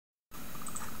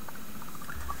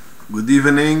Good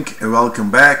evening and welcome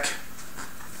back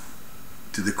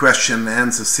to the question and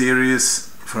answer series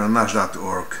for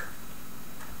anash.org.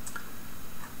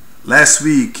 Last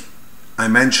week I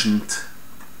mentioned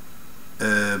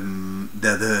that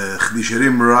the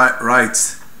Chidisharim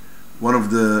writes one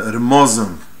of the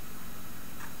remozim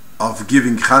of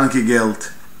giving Chanukah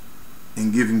geld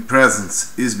and giving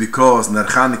presents is because Ner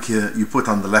Chanukah you put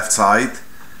on the left side,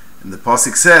 and the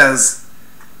pasuk says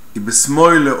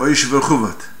Ibesmoile oish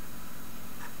v'chuvat.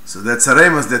 So that's a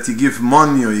remus that you give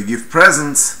money or you give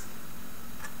presents.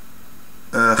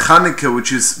 Chanukah,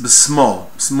 which is besmol,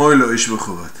 smoile oish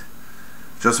v'chuvat.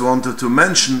 Just wanted to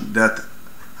mention that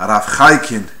Rav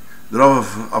Chaikin, the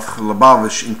Rav of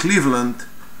Lubavitch in Cleveland,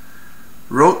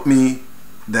 wrote me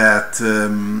that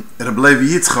Reb Levi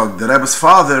Yitzchak, the Rebbe's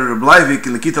father, Reb Leivik,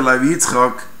 in Lekita Levi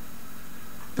Yitzchak,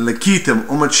 in Lekitim,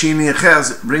 Umachini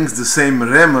Echez, brings the same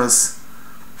remus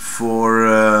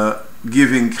for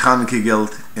giving Chanukah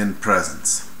geld in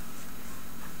presents.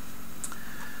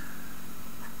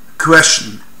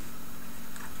 Question: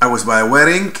 I was by a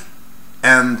wedding,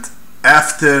 and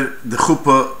after the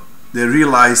chuppah, they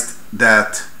realized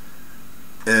that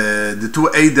the two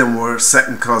Adam were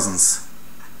second cousins.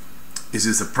 Is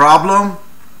this a problem,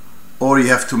 or you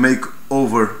have to make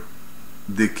over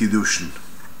the kiddushin?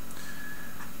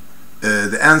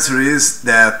 The answer is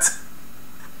that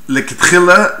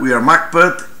lekitchila we are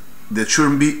makbet. There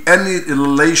shouldn't be any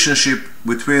relationship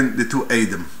between the two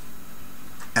Adam,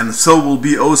 and so will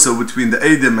be also between the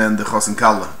Adam and the Chos and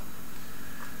Kala.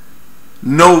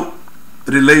 No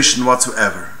relation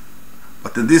whatsoever.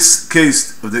 But in this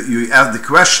case, you asked the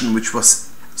question, which was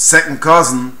second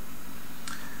cousin,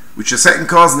 which a second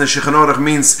cousin in Shulchan Aruch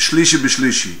means shlishi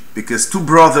b'shlishi, because two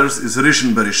brothers is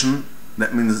rishon b'rishon.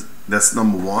 That means that's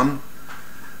number one.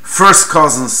 First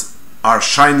cousins are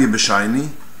shiny b'shiny,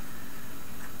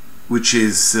 which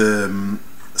is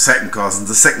second cousins,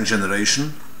 the second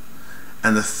generation.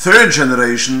 And the third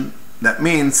generation, that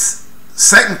means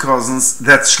second cousins,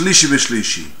 that's shlishi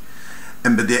b'shlishi.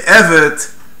 And by the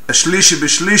evet, a shlishi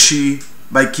b'shlishi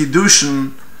by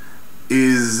kiddushin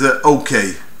is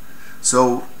okay.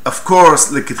 So of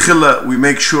course, lekitchila, we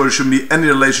make sure there shouldn't be any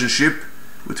relationship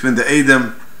between the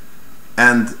Adam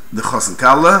and the Chos and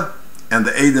Kala, and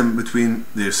the Adam between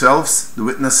themselves, the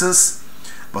witnesses.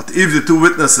 But if the two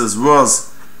witnesses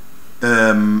was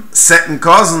second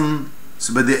cousin,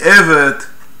 so by the evet,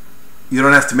 you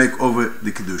don't have to make over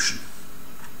the kiddushin.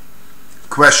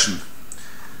 Question: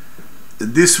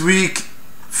 this week,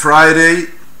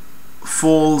 Friday,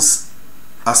 falls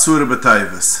Asura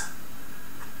B'Tayvus.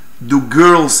 Do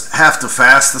girls have to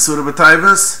fast Asura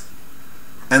B'Tayvus?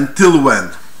 Until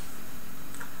when?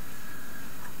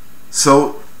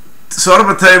 So Asura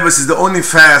B'Tayvus is the only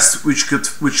fast which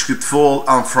could fall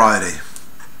on Friday.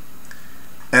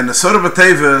 And Asura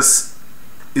B'Tayvus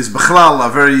is Bechlal, a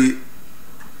very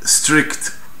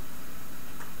strict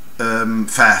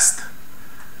fast.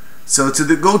 So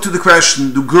to go to the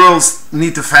question, do girls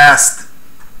need to fast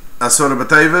Asura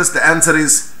B'Tayvus? The answer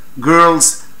is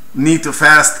girls need to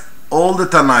fast all the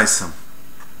Tanaisim.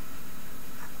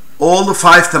 All the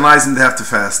 5 Tanaisim they have to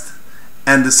fast.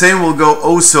 And the same will go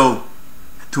also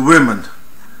to women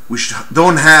which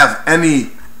don't have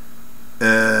any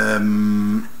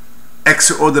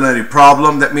extraordinary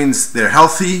problem. That means they're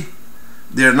healthy,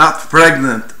 they're not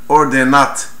pregnant, or they're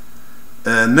not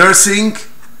nursing.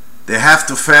 They have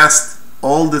to fast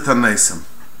all the Tanaisim.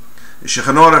 In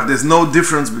Shulchan Aruch, there's no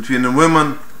difference between a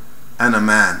woman and a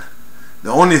man.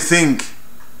 The only thing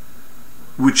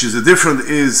which is different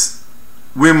is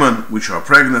women which are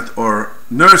pregnant or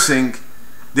nursing,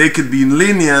 they could be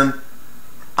lenient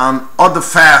on other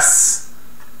fasts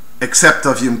except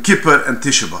of Yom Kippur and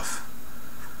Tisha B'Av.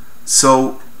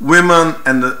 So women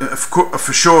and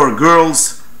for sure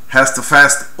girls has to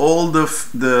fast all the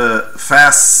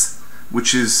fasts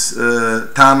which is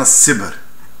Tanas Sibur.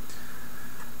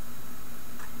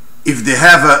 If they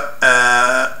have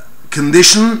a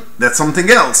condition, that's something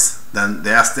else. Then they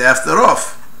have to after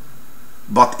off.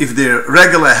 But if they're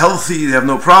regular, healthy, they have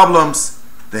no problems,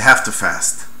 they have to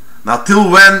fast. Now, till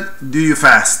when do you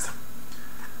fast?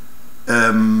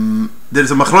 There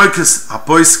is a machloikes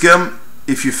hapoiskem.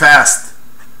 If you fast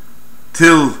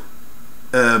till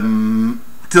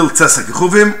Tzesak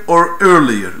Chuvim or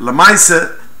earlier.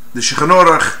 Lamaise, the Shulchan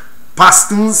Aruch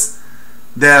paskens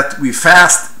that we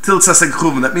fast till Tzesak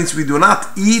Chuvim. That means we do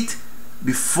not eat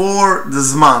before the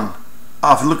Zman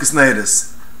of Lukas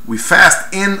Neiris. We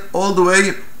fast in all the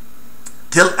way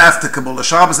till after Kabbalah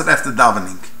Shabbos and after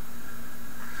davening.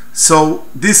 So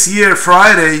this year,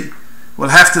 Friday, we'll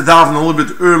have to daven a little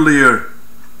bit earlier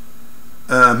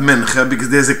mincha, because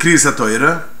there's a Kriyas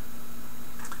HaTorah,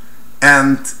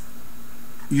 and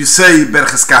you say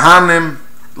Berches Kahanim,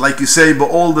 like you say by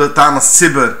all the Tanas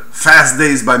Tzibur fast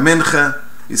days by Mincha,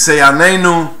 you say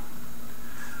Aneinu,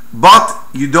 but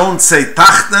you don't say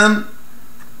Tachten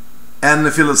and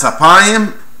Nefilas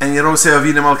Apayim, and you don't say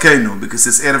Avinu Malkeinu, because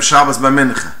it's Erev Shabbos by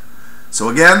Mincha. So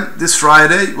again, this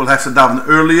Friday we'll have to daven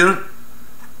earlier.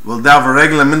 We'll daven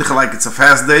regular Mincha like it's a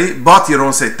fast day, but you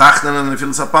don't say Tachten and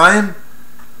Nefilas Apayim,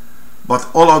 but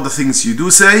all other things you do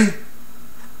say,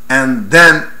 and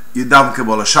then you daven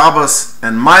Kabbalah Shabbos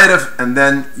and Ma'ariv, and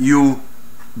then you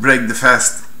break the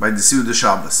fast by the Seudah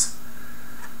Shabbos.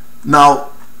 Now,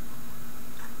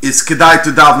 it's kedai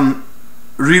to daven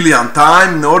really on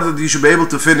time in order that you should be able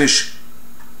to finish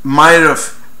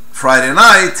Ma'ariv Friday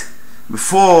night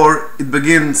before it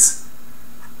begins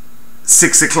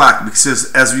 6 o'clock,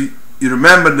 because as you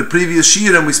remember in the previous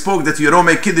Shiurim we spoke that you don't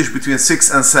make Kiddush between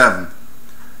 6 and 7.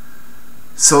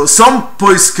 So some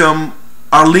poskim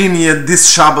are lenient this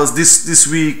Shabbos, this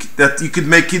week, that you could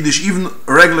make Kiddush even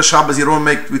regular Shabbos you don't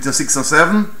make between 6 and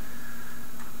 7.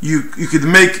 You could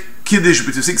make Kiddush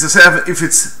between 6 and 7 if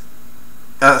it's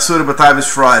Surah B'Tavis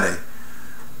Friday.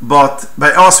 But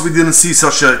by us we didn't see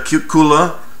such a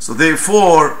kula, so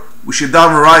therefore we should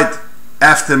daven right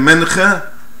after Mincha.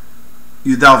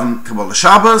 You daven Kabbalah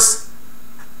Shabbos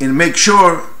and make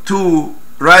sure to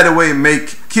right away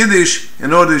make Kiddush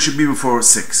in order it should be before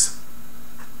 6.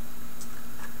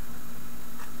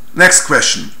 Next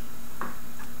question.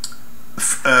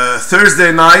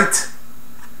 Thursday night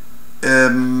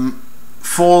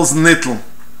falls Nittel.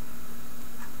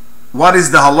 What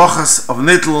is the halachas of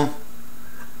Nittel,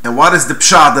 and what is the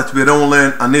pshat that we don't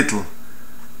learn on Nittel?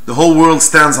 The whole world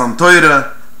stands on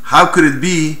Torah. How could it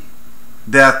be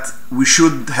that we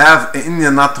should have an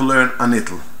Indian not to learn on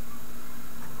Nittel?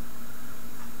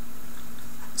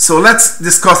 So let's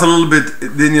discuss a little bit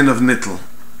the Indian of Nittel.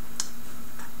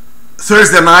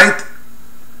 Thursday night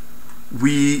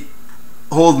we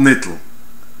hold Nittel.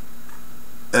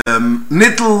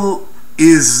 Nittel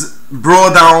is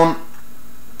brought down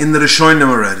in the Rishonim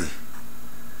already.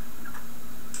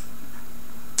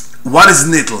 What is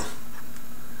Nittel?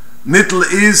 Nittel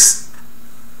is,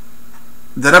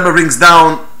 the Rebbe brings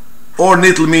down, or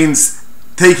Nittel means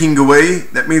taking away.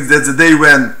 That means that's the day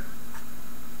when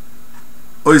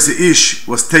Oise Ish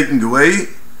was taken away.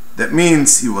 That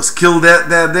means he was killed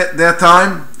that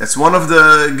time. That's one of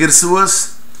the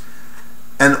Girsuas.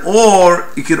 And or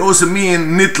it could also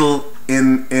mean Nittel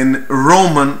in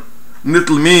Roman.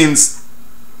 Nittel means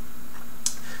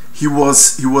he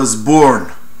was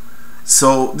born.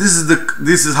 So this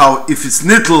is how, if it's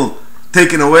Nittel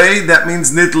taken away, that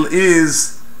means Nittel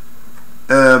is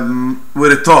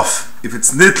with a tof. If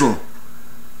it's Nittel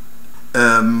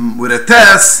with a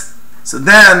tes, so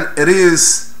then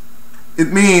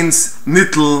it means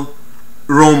Nittel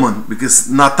Roman, because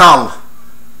Natal.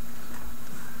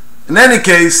 In any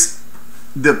case,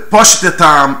 the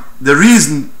Pashta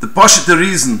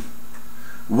reason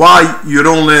why you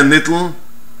don't learn Nittel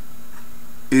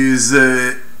is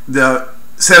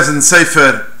says in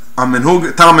Sefer Tamim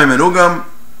Menugam,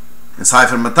 in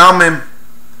Sefer Matamim,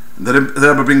 the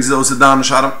Rebbe brings it also down in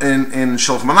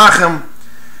Shulchan Menachem,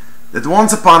 that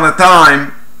once upon a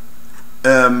time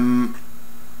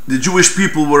the Jewish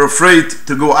people were afraid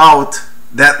to go out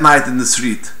that night in the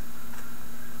street.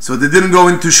 So they didn't go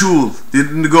into shul, they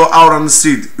didn't go out on the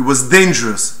street. It was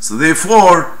dangerous. So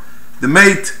therefore, they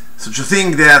made such a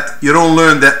thing that you don't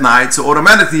learn that night, so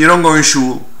automatically you don't go in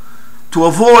shul, to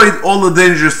avoid all the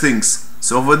dangerous things.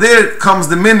 So over there comes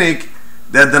the minig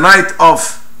that the night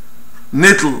of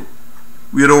Nittel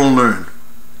we don't learn.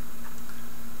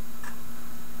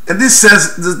 And this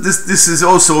says, this is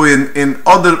also in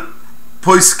other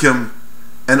poskim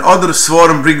and other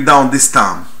svarim bring down this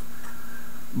time.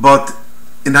 But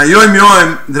in Hayom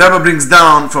Yom, the Rebbe brings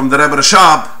down from the Rebbe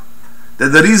Rashab that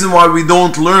the reason why we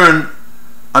don't learn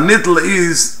a Nittel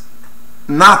is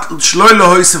not shloi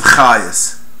lehoisev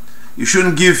chayes. You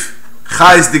shouldn't give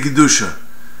chayes de kedusha,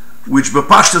 which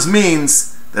bepashtas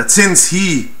means that since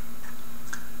he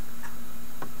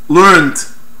learned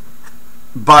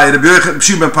by Rabbi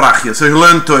Yochanan ben Parachia, so he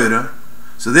learned Torah,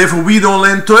 so therefore we don't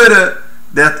learn Torah,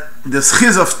 that the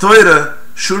schiz of Torah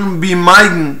shouldn't be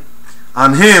meigen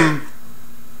on him,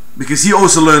 because he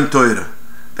also learned Torah.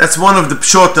 That's one of the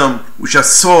pshotam which I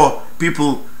saw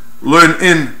people learn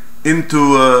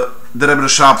into the Rebbe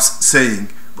Rashab's saying.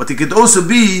 But it could also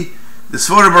be the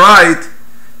Svarim right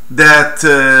that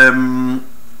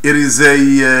it is a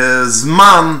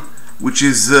zman which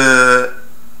is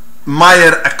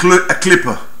mayer a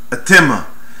klippa, a tema,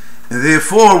 and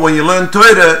therefore when you learn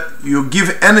Torah you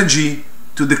give energy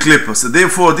to the klippa. So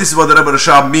therefore this is what the Rebbe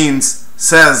Rashab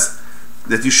says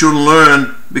that you shouldn't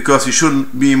learn because you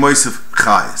shouldn't be moisef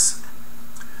chayes.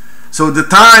 So the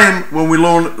time when we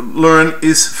learn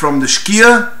is from the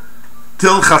Shkia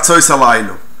till Chatzois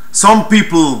Alaylo. Some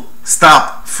people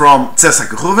stop from Tzesak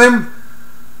Chuvim,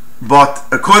 but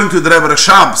according to the Rebbe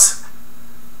Rashab's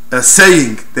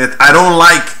saying that I don't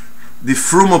like the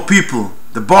Frumo people,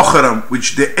 the Bocharam,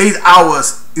 which the 8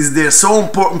 hours is there so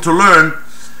important to learn,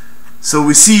 so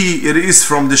we see it is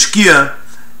from the Shkia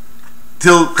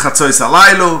till Chatzois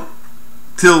Alaylo,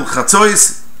 till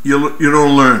Chatzois you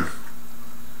don't learn.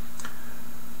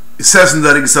 It says in the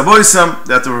Rigas Avoisam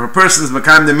that if a person is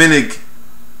Mekayim the Minig,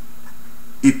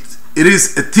 it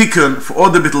is a tikkun for all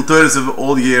the Bittul Torahs of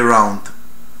all year round.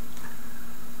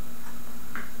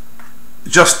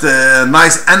 Just a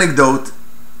nice anecdote,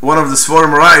 one of the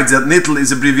Sforim writes that Nittel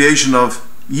is abbreviation of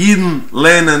Yidden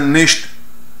Lehnen Nicht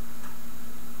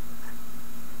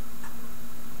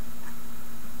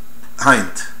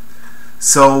Heint.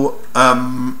 So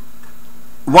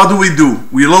what do?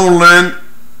 We don't learn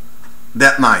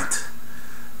that night.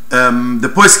 The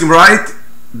poskim write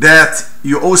that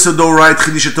you also don't write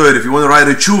Chiddushei Torah. If you want to write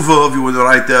a tshuva, if you want to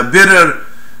write a bitter,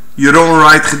 you don't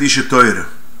write Chiddushei Torah.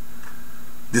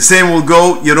 The same will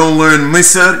go, you don't learn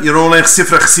Misr, you don't learn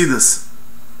Sifra Chassidus.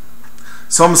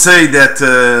 Some say that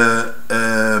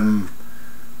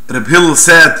Reb Hillel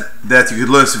said that you could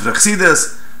learn Sifra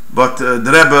Chassidus, but the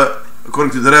Rebbe,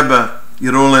 according to the Rebbe,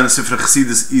 you don't learn Sifra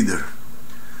Chassidus either.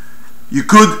 You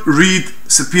could read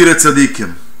Sepira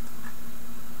Tzadikim,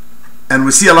 and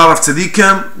we see a lot of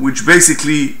Tzadikim which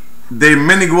basically their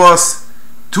minig was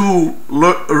to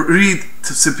read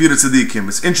Sepira Tzadikim.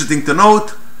 It's interesting to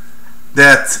note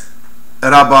that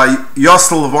Rabbi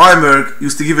Yosel of Weinberg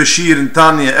used to give a shir in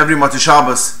Tanya every Motzei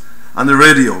Shabbos on the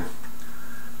radio,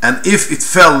 and if it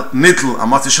fell nitl on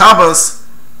Motzei Shabbos,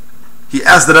 he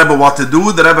asked the Rebbe what to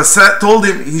do. The Rebbe told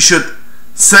him he should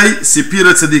say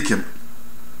Sepira Tzadikim.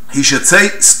 He should say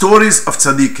stories of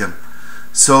tzaddikim.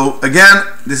 So again,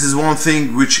 this is one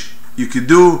thing which you could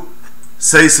do,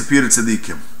 say Sepira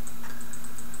Tzadikim.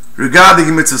 Regarding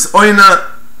mitzvahs oina,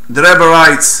 the Rebbe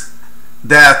writes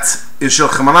that in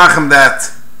Shulchan Menachem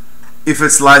that if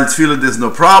it's Lail Tefillah there's no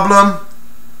problem.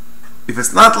 If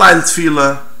it's not Lail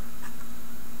Tefillah,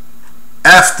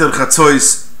 after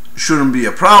Chatzois shouldn't be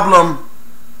a problem.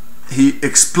 He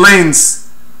explains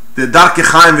the Darkei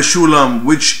Chaim V'Shulam,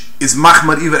 which is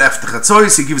Machmar Iver after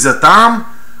Chatzois. He gives a tam,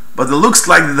 but it looks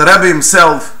like the Rebbe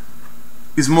himself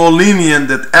is more lenient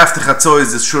that after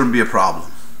Chatzois there shouldn't be a problem.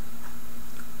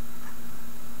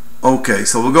 Okay,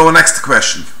 so we'll go next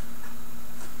question.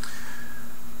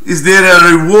 Is there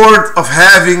a reward of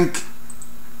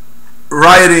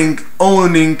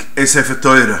owning a Sefer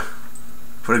Torah?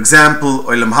 For example,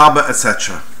 Olam Haba,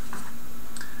 etc.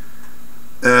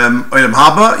 Olam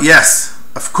Haba, yes,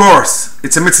 of course.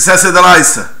 It's a mitzvah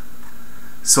d'oraisa.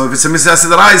 So if it's a mitzvah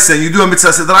d'oraisa and you do a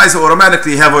mitzvah d'oraisa,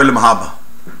 automatically you have Olam Haba.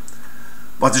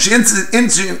 But it's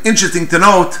interesting to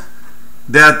note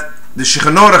that the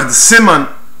Shulchan Aruch, the Siman,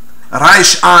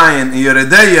 Reish Ayin, and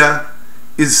Yeredeya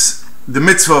is the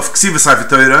mitzvah of Ksiva Sefer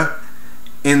Torah.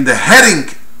 In the heading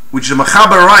which the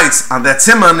Mechaber writes on that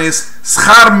Siman is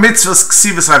Schar Mitzvahs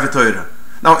Ksiva Sefer Torah.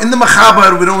 Now in the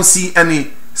Mechaber we don't see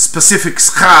any specific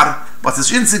schar, but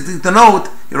it's interesting to note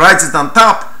he writes it on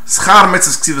top, Schar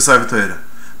Mitzvahs Ksiva Sefer Torah.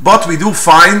 But we do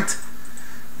find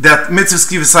that Mitzvahs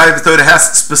Ksiva Sefer Torah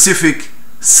has specific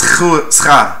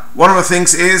schar. One of the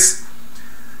things is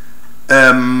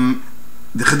the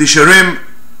Chiddushei Rim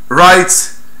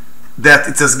writes that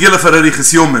it's as gila for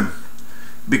Arichas Yomim,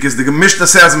 because the Mishnah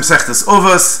says in Mesechtes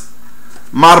Ovos,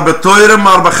 Mar b'Torah,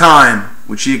 Mar b'Chaim,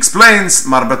 which he explains,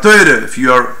 Mar b'Torah, if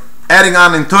you are adding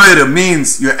on in Torah,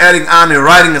 means you're adding on in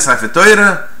writing a Sefer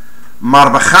Torah.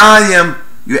 Mar b'Chaim,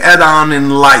 you add on in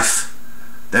life.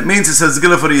 That means it says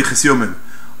gila for Arichas Yomim.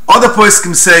 Other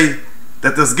poskim say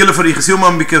that there's gila for Arichas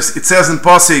Yomim because it says in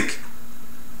Pasik,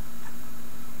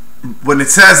 when it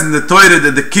says in the Torah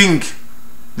that the king,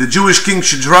 the Jewish king,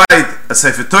 should write a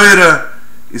Sefer Torah,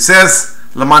 it says,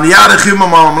 so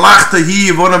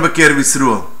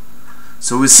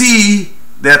we see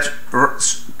that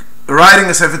writing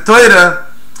a Sefer Torah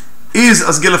is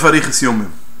as gila for Arichas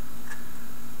Yomim.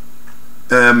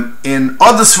 In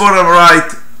other Sforim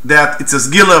write that it's as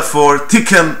gila for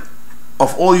tikkun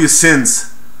of all your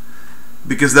sins,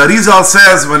 because the Arizal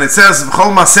says when it says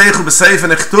V'chol Maseichu b'Sefer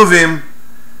Nechtuvim,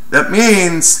 that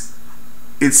means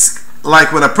it's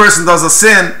like when a person does a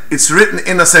sin, it's written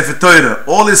in a Sefer Torah.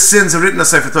 All his sins are written in a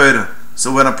Sefer Torah.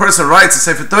 So when a person writes a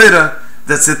Sefer Torah,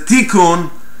 that's a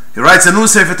tikkun. He writes a new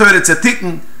Sefer Torah, it's a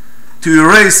tikkun to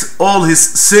erase all his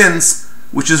sins,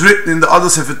 which is written in the other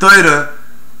Sefer Torah,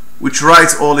 which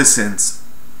writes all his sins.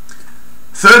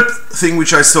 Third thing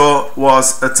which I saw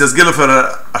was it says Gila for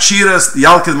Ashiras, the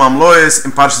Yalkid Mamloes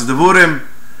in Parshas Devurim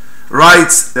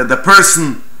writes that the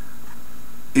person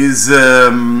is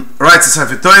writes a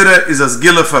Sefer Torah is as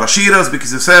Gila for Ashiras,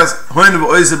 because it says Hoin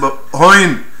v'oishe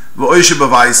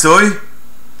b'vaisoi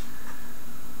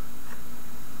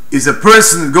is a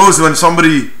person that goes when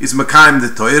somebody is Mekayim the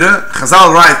Torah.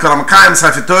 Chazal write Kol Mekayim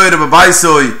Sefer Torah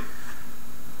b'vaisoi.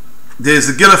 There's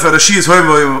a Gila for Ashiras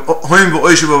Hoin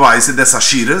v'oishe b'vaisoi, that's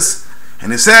Ashiras,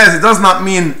 and it says it does not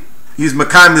mean he's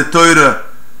Mekayim the Torah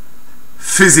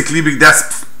physically, because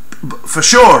that's for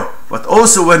sure, but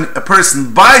also when a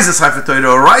person buys a Sefer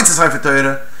Torah or writes a Sefer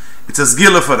Torah, it's a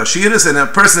Gila for Ashiras, and a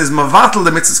person is Mavatal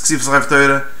the Mitzvah Ksiv Sefer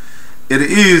Torah, it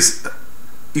is,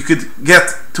 you could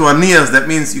get to Aniyas, that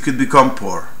means you could become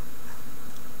poor.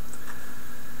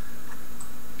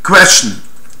 Question.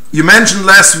 You mentioned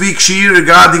last week, Shir,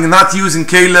 regarding not using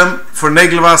Kalim for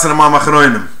Negelvas and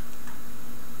Mamachroinim.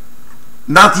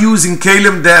 Not using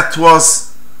Kalim that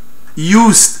was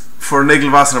used for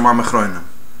Negelvas and Mamachroinim.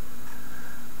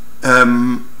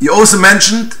 You also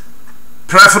mentioned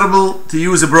preferable to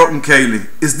use a broken keli.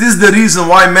 Is this the reason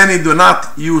why many do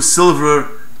not use silver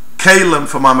kalim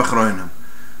for mamachroinim?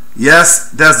 Yes,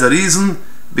 that's the reason,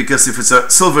 because if it's a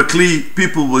silver kli,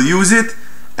 people will use it,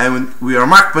 and when we are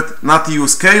makbat not to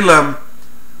use kalim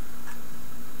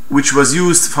which was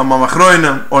used for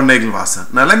mamachroinim or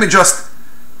negelwasser. Now let me just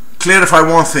clarify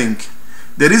one thing.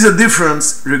 There is a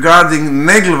difference regarding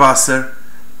negelwasser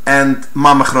and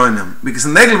mamachroinim, because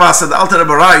in negelwasser the Alter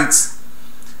Rebbe writes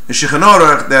in Shulchan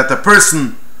Aruch that a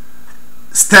person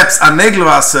steps on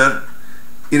negelwasser,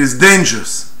 it is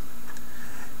dangerous,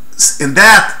 and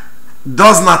that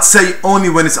does not say only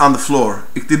when it's on the floor,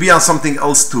 it could be on something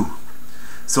else too.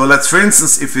 So let's, for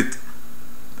instance, if it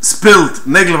spilled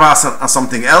negelwasser on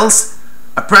something else,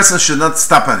 a person should not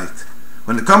step on it.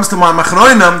 When it comes to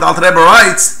mamachroinim, the Alter Rebbe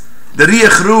writes the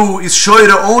Riech Ru is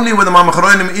shoyre only when the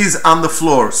mamachroinim is on the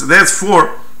floor. So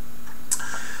therefore,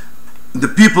 the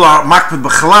people are makbet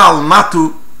b'chalal not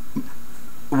to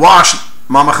wash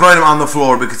mamachroinim on the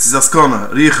floor, because it's askona,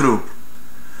 Riech Ru.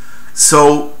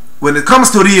 So when it comes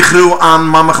to Riech Ru on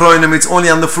mamachroinim, it's only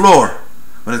on the floor.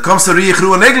 When it comes to Riech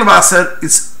Ru and negelwasser,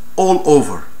 it's all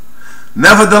over.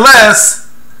 Nevertheless,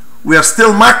 we are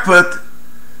still makbet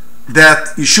that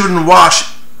you shouldn't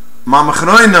wash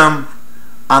mamachroinim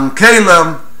on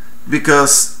kalim,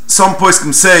 because some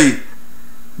poskim say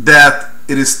that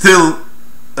it is still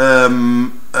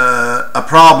a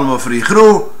problem of Riech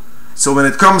Ru. So when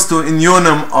it comes to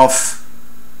inyonim of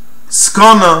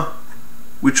skona,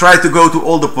 we try to go to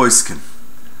all the poskim.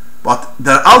 But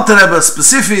the Alter Rebbe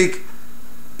specific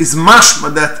is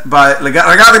mashma that by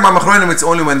regarding mamachroinim, it's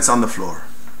only when it's on the floor.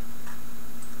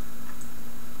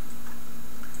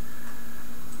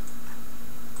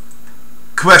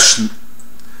 Question.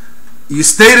 You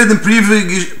stated in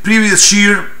previous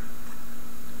shir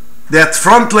that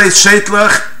front lace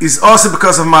sheitlach is also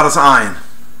because of maras ayin.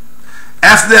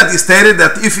 After that, you stated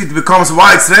that if it becomes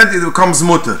widespread, it becomes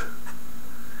mutter.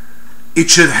 It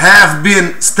should have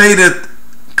been stated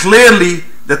clearly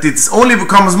that it only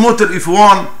becomes mutter if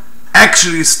one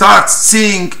actually starts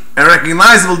seeing a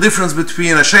recognizable difference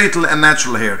between a sheitel and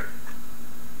natural hair.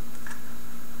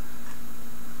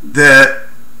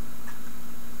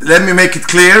 Let me make it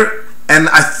clear. And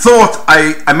I thought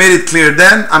I made it clear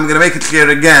then, I'm going to make it clear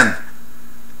again.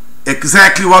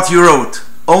 Exactly what you wrote.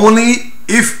 Only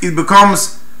if it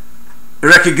becomes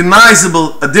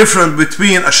recognizable a difference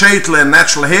between a sheitel and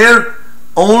natural hair,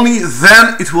 only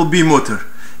then it will be mutter.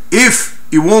 If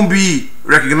it won't be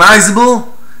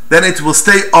recognizable, then it will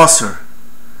stay osur.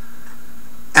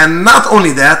 And not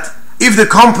only that, if the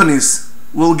companies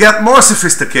will get more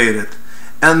sophisticated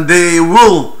and they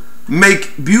will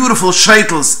make beautiful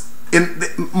sheitels in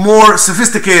more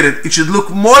sophisticated, it should look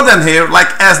more than hair, like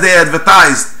as they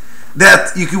advertised,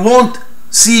 that you won't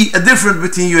see a difference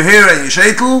between your hair and your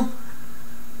sheitel,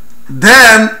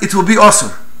 then it will be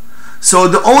osur. So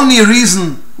the only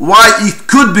reason why it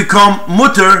could become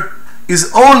mutter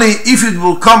is only if it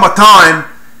will come a time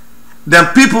then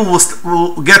people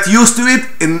will get used to it,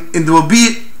 and there will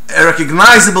be a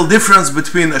recognizable difference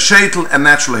between a sheitel and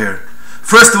natural hair.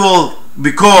 First of all,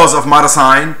 because of maras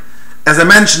ayin. As I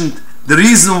mentioned, the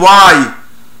reason why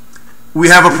we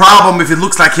have a problem if it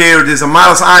looks like hair, there's a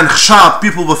maras ayin chshad,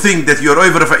 people will think that you're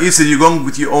over of a isser, you're going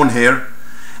with your own hair.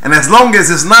 And as long as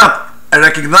there's not a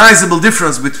recognizable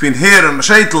difference between hair and a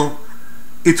sheitel,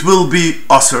 it will be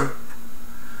osur.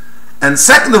 And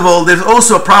second of all, there's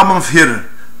also a problem of hair,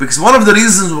 because one of the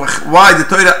reasons why the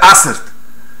Torah asert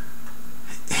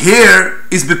hair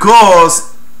is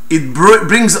because it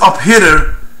brings up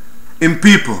hitter in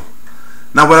people.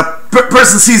 Now when a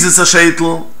person sees it's a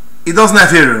sheitel, it doesn't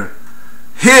have hitter.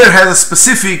 Hair has a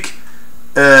specific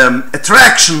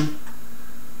attraction,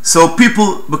 so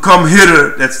people become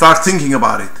hitter that start thinking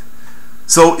about it.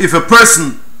 So if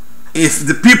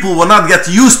the people will not get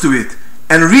used to it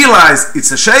and realize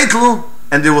it's a sheitel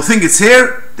and they will think it's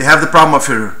hair, they have the problem of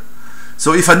hitter.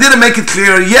 So if I didn't make it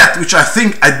clear yet, which I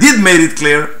think I did made it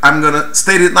clear, I'm going to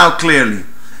state it now clearly.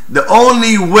 The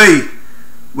only way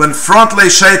when frontlay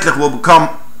sheitlich will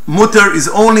become mutter is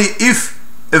only if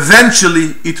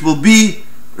eventually it will be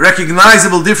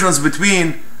recognizable difference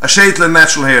between a sheitel and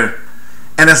natural hair.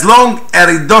 And as long as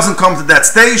it doesn't come to that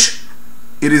stage,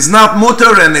 it is not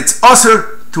mutter and it's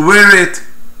usher to wear it,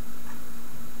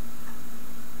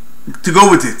 to go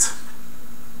with it.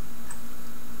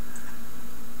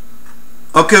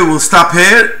 Okay, we'll stop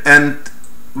here and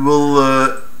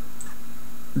we'll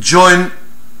join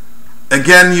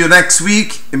again you next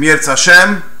week, Im Yirtz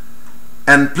Hashem,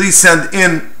 and please send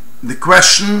in the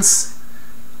questions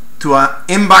to our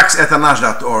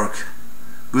inbox@anash.org.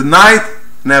 Good night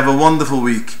and have a wonderful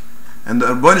week. And the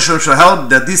Rebbeinu Shalom shall help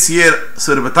that this year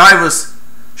Surah B'Taivus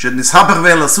should nishapach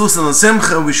ve'en l'susan and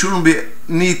simcha, we shouldn't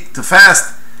need to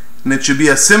fast, and it should be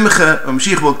a simcha when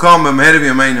Mashiach will come and meher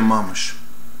v'yamein mamash.